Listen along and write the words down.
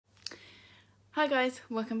Hi guys,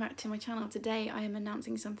 welcome back to my channel. Today I am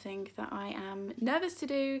announcing something that I am nervous to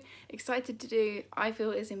do, excited to do, I feel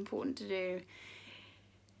is important to do.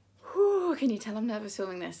 Whew, can you tell I'm nervous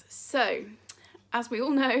filming this? So, as we all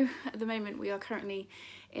know, at the moment we are currently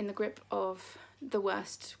in the grip of the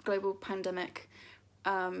worst global pandemic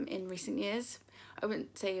in recent years. I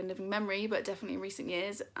wouldn't say in living memory, but definitely in recent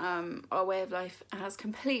years. Our way of life has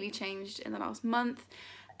completely changed in the last month.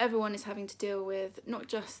 Everyone is having to deal with not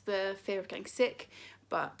just the fear of getting sick,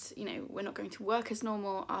 but you know, we're not going to work as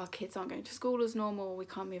normal, our kids aren't going to school as normal, we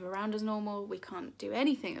can't move around as normal, we can't do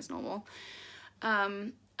anything as normal.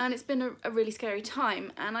 And it's been a really scary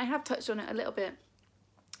time, and I have touched on it a little bit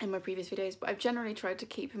in my previous videos, but I've generally tried to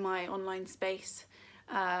keep my online space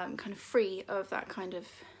kind of free of that kind of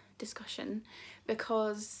discussion,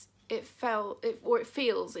 because it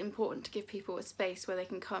feels important to give people a space where they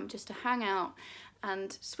can come just to hang out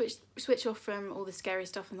and switch off from all the scary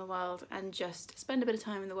stuff in the world and just spend a bit of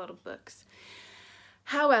time in the world of books.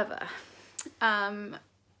 However,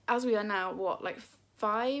 as we are now, what, like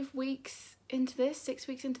 5 weeks into this, 6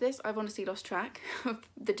 weeks into this, I've honestly lost track of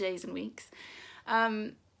the days and weeks.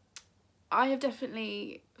 I have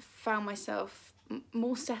definitely found myself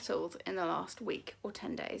more settled in the last week or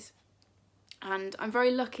 10 days. And I'm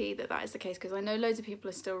very lucky that that is the case, because I know loads of people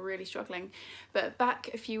are still really struggling. But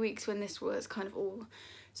back a few weeks when this was kind of all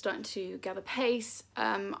starting to gather pace,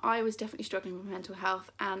 I was definitely struggling with mental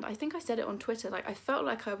health. And I think I said it on Twitter, like I felt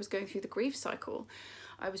like I was going through the grief cycle.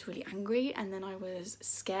 I was really angry, and then I was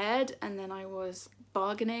scared, and then I was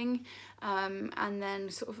bargaining, and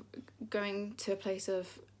then sort of going to a place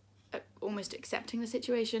of almost accepting the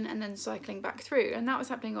situation and then cycling back through. And that was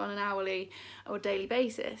happening on an hourly or daily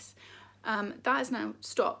basis. That has now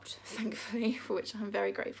stopped, thankfully, for which I'm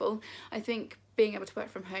very grateful. I think being able to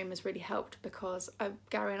work from home has really helped, because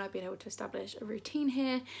Gary and I have been able to establish a routine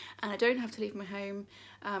here, and I don't have to leave my home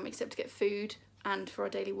except to get food and for our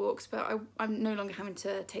daily walks, but I'm no longer having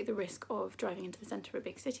to take the risk of driving into the centre of a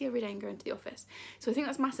big city every day and going to the office. So I think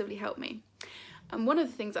that's massively helped me. And one of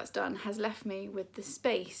the things that's done has left me with the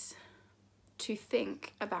space to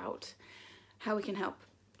think about how we can help,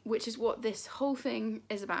 which is what this whole thing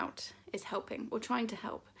is about, is helping, or trying to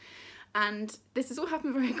help. And this has all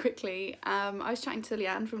happened very quickly. I was chatting to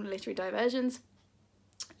Lianne from Literary Diversions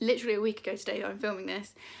literally a week ago today that I'm filming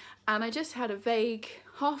this, and I just had a vague,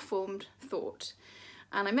 half-formed thought,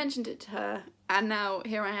 and I mentioned it to her, and now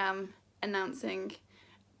here I am announcing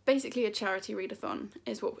basically a charity readathon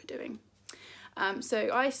is what we're doing. So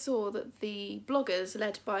I saw that the bloggers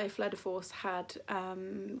led by Force had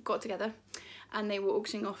got together, and they were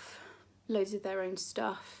auctioning off loads of their own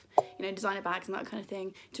stuff, you know, designer bags and that kind of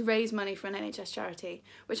thing, to raise money for an NHS charity,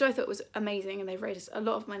 which I thought was amazing, and they've raised a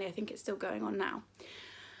lot of money. I think it's still going on now.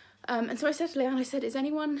 And so I said to Lianne, I said, is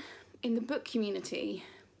anyone in the book community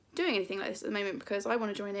doing anything like this at the moment? Because I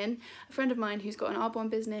want to join in. A friend of mine who's got an Arbonne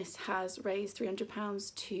business has raised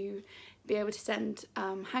 £300 to be able to send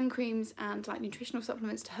hand creams and like nutritional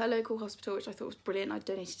supplements to her local hospital, which I thought was brilliant. I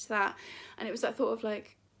donated to that, and it was that thought of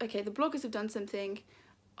like, okay, the bloggers have done something,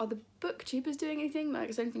 are the booktubers doing anything? Like,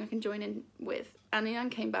 is there anything I can join in with? And Lianne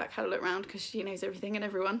came back, had a look around, because she knows everything and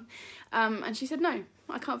everyone, and she said, no,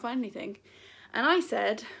 I can't find anything. And I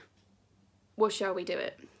said, well, shall we do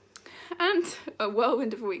it? And a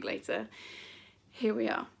whirlwind of a week later, here we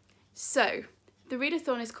are. So the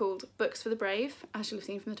readathon is called Books for the Brave, as you'll have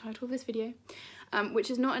seen from the title of this video, which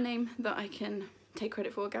is not a name that I can take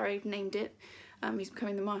credit for. Gary named it. He's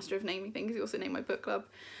becoming the master of naming things. He also named my book club.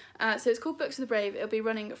 So it's called Books for the Brave. It'll be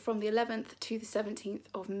running from the 11th to the 17th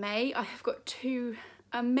of May. I have got 2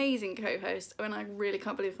 amazing co-hosts, and I really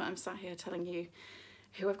can't believe that I'm sat here telling you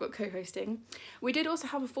who I've got co-hosting. We did also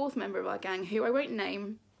have a 4th member of our gang, who I won't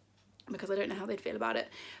name because I don't know how they'd feel about it,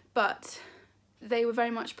 but they were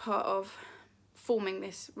very much part of forming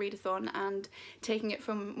this readathon and taking it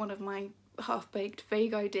from one of my half-baked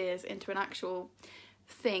vague ideas into an actual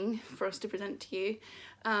thing for us to present to you.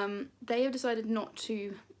 They have decided not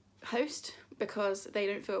to host because they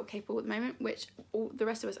don't feel capable at the moment, which all the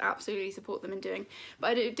rest of us absolutely support them in doing,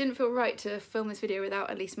 but it didn't feel right to film this video without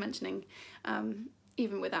at least mentioning,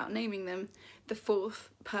 even without naming them, the 4th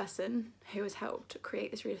person who has helped create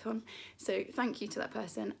this readathon. So thank you to that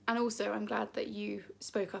person, and also I'm glad that you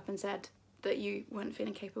spoke up and said that you weren't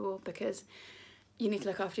feeling capable, because you need to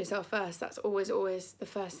look after yourself first. That's always the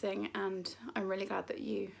first thing, and I'm really glad that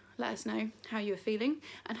you let us know how you were feeling,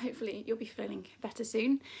 and hopefully you'll be feeling better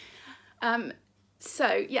soon.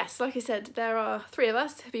 So yes, like I said, there are 3 of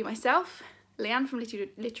us. It'll be myself, Lianne from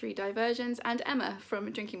Literary Diversions, and Emma from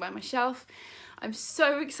Drinking by My Shelf. I'm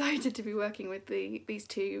so excited to be working with these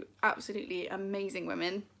 2 absolutely amazing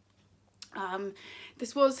women.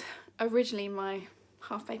 This was originally my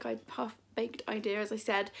half-baked idea, as I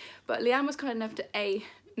said, but Lianne was kind enough to A,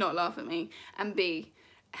 not laugh at me, and B,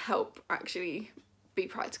 help actually be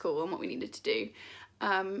practical on what we needed to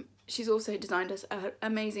do. She's also designed us an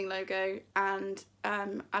amazing logo, and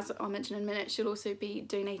as I'll mention in a minute, she'll also be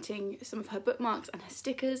donating some of her bookmarks and her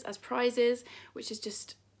stickers as prizes, which is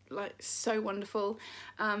just like so wonderful.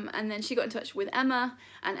 And then she got in touch with Emma,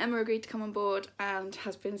 and Emma agreed to come on board and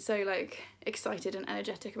has been so like excited and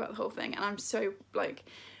energetic about the whole thing, and I'm so like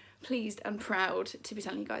pleased and proud to be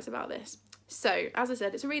telling you guys about this. So as I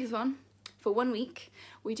said, it's a readathon for 1 week.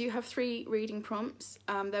 We do have 3 reading prompts.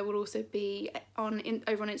 There will also be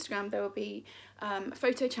over on Instagram, there will be a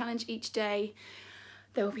photo challenge each day.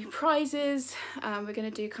 There will be prizes. We're going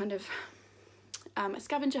to do kind of a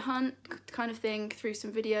scavenger hunt kind of thing through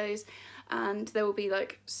some videos, and there will be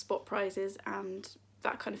like spot prizes and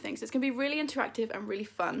that kind of thing. So it's going to be really interactive and really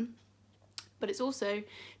fun, but it's also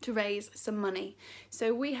to raise some money.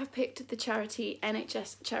 So we have picked the charity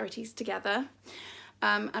NHS Charities Together,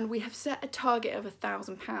 and we have set a target of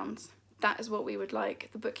 £1,000. That is what we would like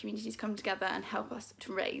the book community to come together and help us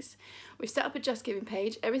to raise. We've set up a Just Giving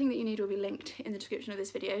page. Everything that you need will be linked in the description of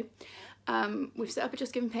this video. We've set up a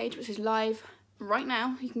Just Giving page which is live right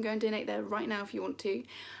now. You can go and donate there right now if you want to.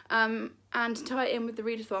 And to tie it in with the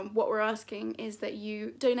readathon, what we're asking is that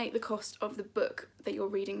you donate the cost of the book that you're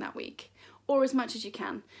reading that week, or as much as you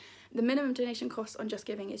can. The minimum donation cost on Just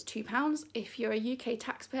Giving is £2. If you're a UK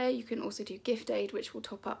taxpayer, you can also do gift aid, which will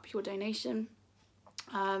top up your donation.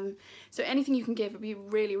 So anything you can give would be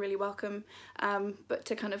really, really welcome. But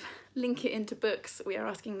to kind of link it into books, we are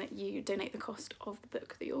asking that you donate the cost of the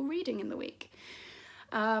book that you're reading in the week.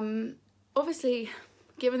 Obviously,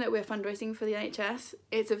 given that we're fundraising for the NHS,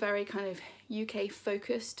 it's a very kind of UK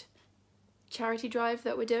focused charity drive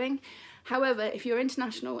that we're doing. However, if you're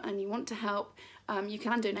international and you want to help, you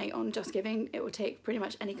can donate on Just Giving. It will take pretty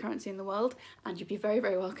much any currency in the world, and you'd be very,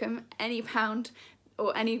 very welcome. Any pound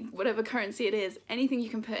or any whatever currency it is, anything you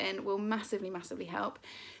can put in will massively, massively help.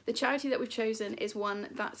 The charity that we've chosen is one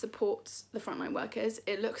that supports the frontline workers.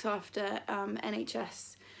 It looks after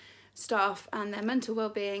NHS staff and their mental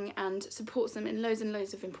well-being and supports them in loads and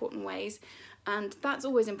loads of important ways. And that's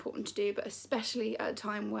always important to do, but especially at a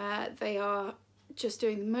time where they are just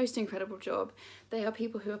doing the most incredible job. They are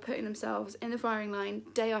people who are putting themselves in the firing line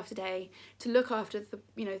day after day to look after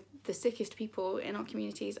the sickest people in our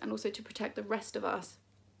communities, and also to protect the rest of us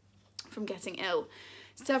from getting ill.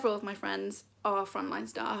 Several of my friends are frontline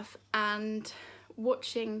staff, and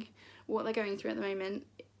watching what they're going through at the moment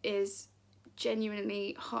is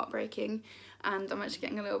genuinely heartbreaking, and I'm actually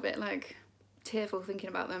getting a little bit like tearful thinking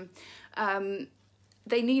about them.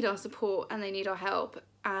 They need our support and they need our help,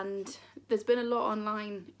 and there's been a lot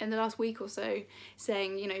online in the last week or so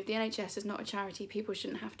saying, you know, the NHS is not a charity, people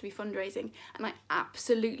shouldn't have to be fundraising, and I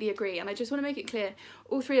absolutely agree. And I just want to make it clear,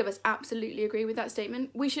 all 3 of us absolutely agree with that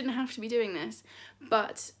statement. We shouldn't have to be doing this,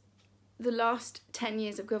 but the last 10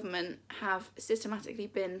 years of government have systematically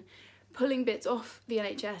been pulling bits off the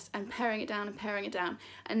NHS and paring it down and paring it down,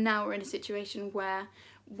 and now we're in a situation where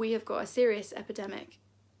we have got a serious epidemic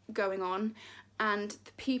going on, and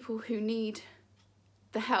the people who need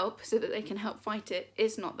the help so that they can help fight it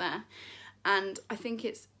is not there. And I think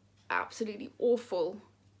it's absolutely awful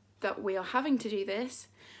that we are having to do this,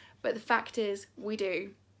 but the fact is we do.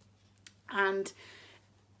 And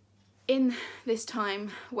in this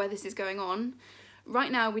time where this is going on,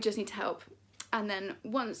 right now we just need to help. And then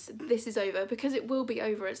once this is over, because it will be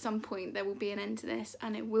over at some point, there will be an end to this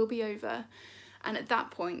and it will be over. And at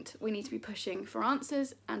that point, we need to be pushing for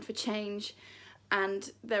answers and for change.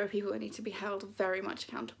 And there are people that need to be held very much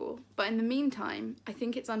accountable. But in the meantime, I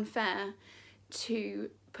think it's unfair to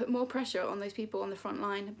put more pressure on those people on the front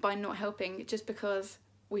line by not helping just because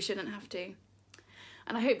we shouldn't have to.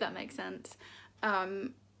 And I hope that makes sense.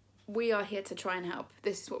 We are here to try and help.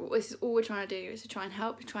 This is all we're trying to do, is to try and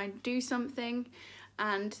help, try and do something.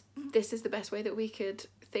 And this is the best way that we could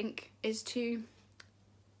think, is to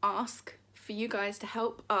ask for you guys to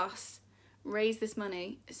help us raise this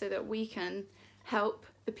money so that we can help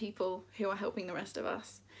the people who are helping the rest of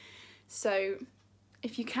us. So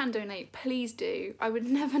if you can donate, please do. I would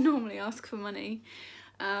never normally ask for money.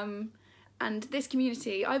 And this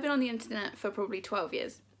community, I've been on the internet for probably 12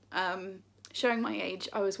 years. Showing my age,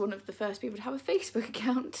 I was one of the first people to have a Facebook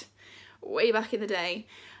account way back in the day.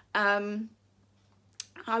 I've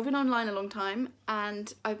been online a long time,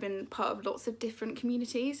 and I've been part of lots of different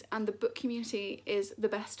communities, and the book community is the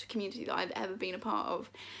best community that I've ever been a part of.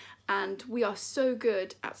 And we are so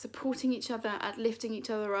good at supporting each other, at lifting each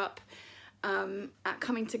other up, at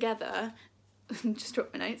coming together. just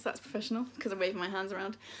drop my notes, that's professional because I'm waving my hands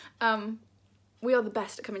around. We are the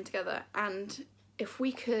best at coming together, and if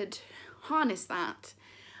we could harness that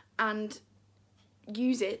and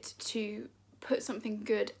use it to put something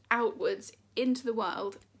good outwards into the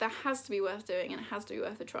world, that has to be worth doing and it has to be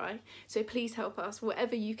worth a try. So please help us.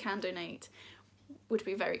 Whatever you can donate would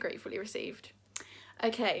be very gratefully received.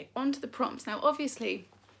 Okay, on to the prompts. Now obviously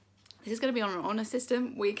this is going to be on an honour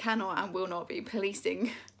system. We cannot and will not be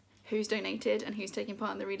policing who's donated and who's taking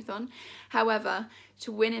part in the readathon. However,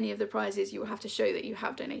 to win any of the prizes you will have to show that you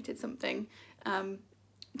have donated something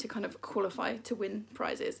to kind of qualify to win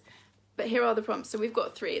prizes. But here are the prompts. So we've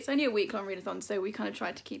got 3. It's only a week-long readathon, so we kind of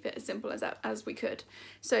tried to keep it as simple as we could.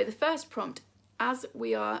 So the first prompt, as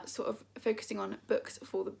we are sort of focusing on books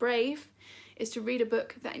for the brave, is to read a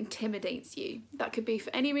book that intimidates you. That could be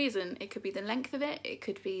for any reason. It could be the length of it. It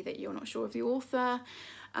could be that you're not sure of the author.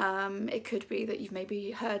 It could be that you've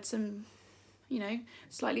maybe heard some, you know,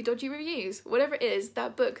 slightly dodgy reviews. Whatever it is,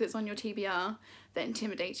 that book that's on your TBR that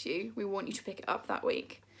intimidates you, we want you to pick it up that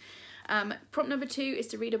week. Prompt number 2 is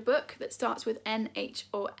to read a book that starts with N, H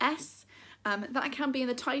or S. That can be in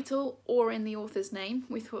the title or in the author's name.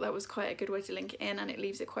 We thought that was quite a good way to link it in, and it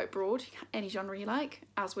leaves it quite broad, any genre you like,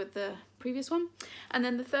 as with the previous one. And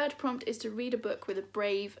then the third prompt is to read a book with a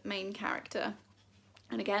brave main character.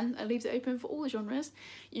 And again, that leaves it open for all the genres.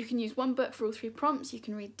 You can use one book for all 3 prompts. You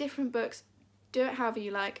can read different books. Do it however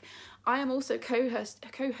you like. I am also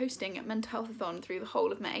co-hosting a mental healthathon through the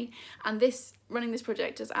whole of May, and running this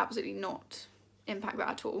project does absolutely not impact that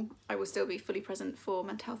at all. I will still be fully present for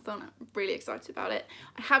mental healthathon. I'm really excited about it.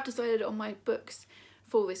 I have decided on my books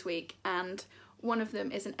for this week, and one of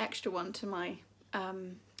them is an extra one to my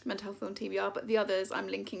mental healthathon TBR, but the others I'm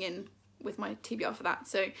linking in with my TBR for that.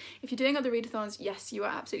 So if you're doing other readathons, yes, you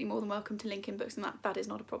are absolutely more than welcome to link in books, and that is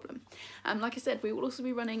not a problem. Like I said, we will also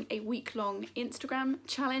be running a week-long Instagram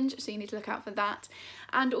challenge, so you need to look out for that.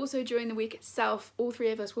 And also during the week itself, all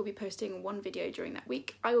 3 of us will be posting one video during that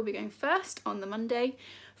week. I will be going first on the Monday,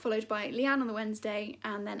 followed by Lianne on the Wednesday,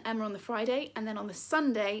 and then Emma on the Friday. And then on the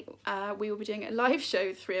Sunday, we will be doing a live show,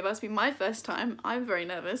 the 3 of us. It'll be my first time. I'm very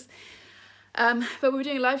nervous. But we're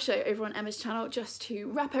doing a live show over on Emma's channel just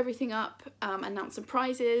to wrap everything up, announce some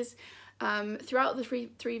prizes. Throughout the three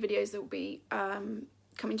videos that will be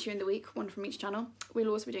coming to you in the week, one from each channel, we'll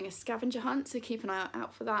also be doing a scavenger hunt, so keep an eye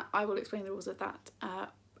out for that. I will explain the rules of that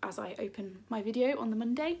as I open my video on the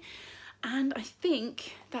Monday. And I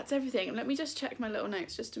think that's everything. Let me just check my little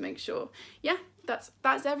notes just to make sure. Yeah, that's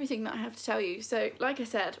everything that I have to tell you. So like I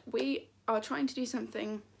said, we are trying to do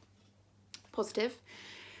something positive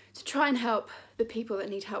to try and help the people that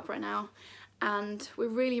need help right now, and we're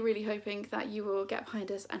really hoping that you will get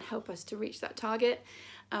behind us and help us to reach that target.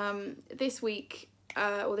 This week,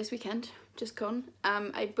 or this weekend, just gone,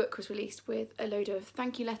 a book was released with a load of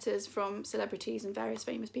thank you letters from celebrities and various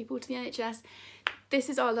famous people to the NHS. This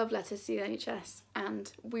is our love letters to the NHS,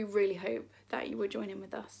 and we really hope that you will join in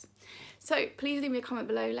with us. So please leave me a comment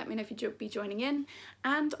below, let me know if you'll be joining in,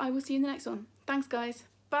 and I will see you in the next one. Thanks guys,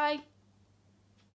 bye!